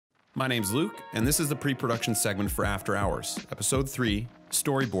My name's Luke, and this is the pre-production segment for After Hours, Episode 3,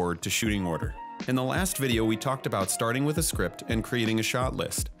 Storyboard to Shooting Order. In the last video, we talked about starting with a script and creating a shot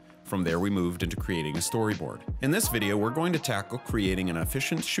list. From there, we moved into creating a storyboard. In this video, we're going to tackle creating an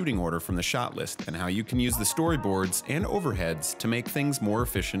efficient shooting order from the shot list and how you can use the storyboards and overheads to make things more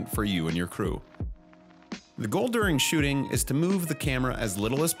efficient for you and your crew. The goal during shooting is to move the camera as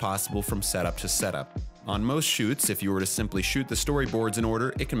little as possible from setup to setup. On most shoots, if you were to simply shoot the storyboards in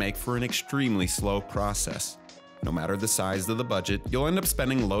order, it can make for an extremely slow process. No matter the size of the budget, you'll end up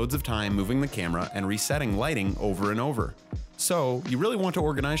spending loads of time moving the camera and resetting lighting over and over. So, you really want to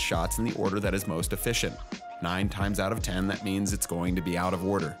organize shots in the order that is most efficient. 9 times out of 10, that means it's going to be out of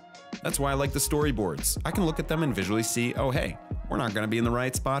order. That's why I like the storyboards. I can look at them and visually see, oh hey, we're not going to be in the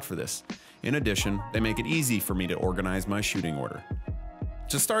right spot for this. In addition, they make it easy for me to organize my shooting order.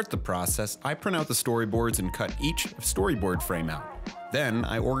 To start the process, I print out the storyboards and cut each storyboard frame out. Then,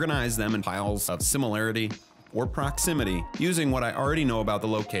 I organize them in piles of similarity or proximity, using what I already know about the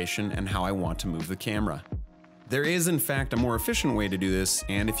location and how I want to move the camera. There is in fact a more efficient way to do this,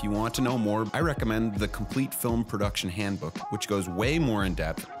 and if you want to know more, I recommend the Complete Film Production Handbook, which goes way more in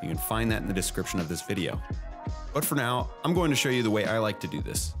depth. You can find that in the description of this video. But for now, I'm going to show you the way I like to do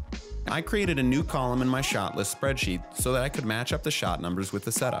this. I created a new column in my shot list spreadsheet so that I could match up the shot numbers with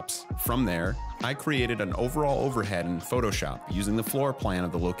the setups. From there, I created an overall overhead in Photoshop using the floor plan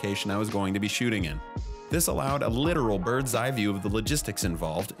of the location I was going to be shooting in. This allowed a literal bird's eye view of the logistics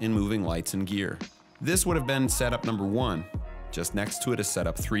involved in moving lights and gear. This would have been setup number 1. Just next to it is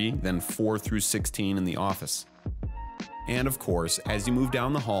setup 3, then 4 through 16 in the office. And of course, as you move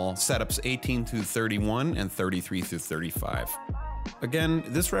down the hall, setups 18 through 31 and 33 through 35. Again,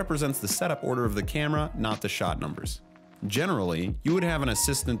 this represents the setup order of the camera, not the shot numbers. Generally, you would have an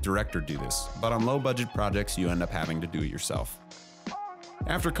assistant director do this, but on low-budget projects you end up having to do it yourself.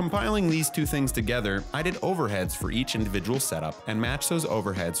 After compiling these two things together, I did overheads for each individual setup and matched those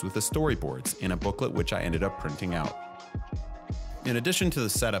overheads with the storyboards in a booklet which I ended up printing out. In addition to the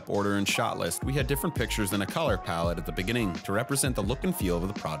setup order and shot list, we had different pictures and a color palette at the beginning to represent the look and feel of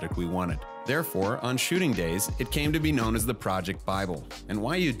the project we wanted. Therefore, on shooting days, it came to be known as the Project Bible. And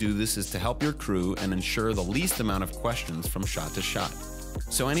why you do this is to help your crew and ensure the least amount of questions from shot to shot.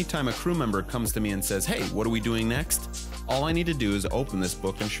 So anytime a crew member comes to me and says, hey, what are we doing next? All I need to do is open this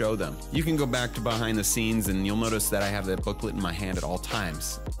book and show them. You can go back to behind the scenes and you'll notice that I have that booklet in my hand at all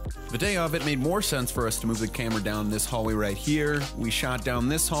times. The day of, it made more sense for us to move the camera down this hallway right here. We shot down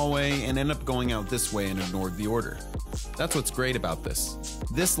this hallway and ended up going out this way and ignored the order. That's what's great about this.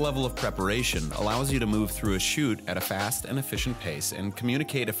 This level of preparation allows you to move through a shoot at a fast and efficient pace and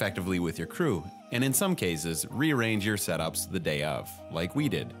communicate effectively with your crew, and in some cases, rearrange your setups the day of, like we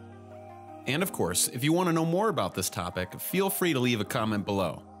did. And of course, if you want to know more about this topic, feel free to leave a comment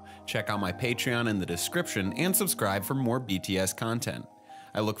below. Check out my Patreon in the description and subscribe for more BTS content.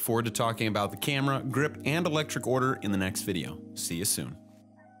 I look forward to talking about the camera, grip, and electric order in the next video. See you soon.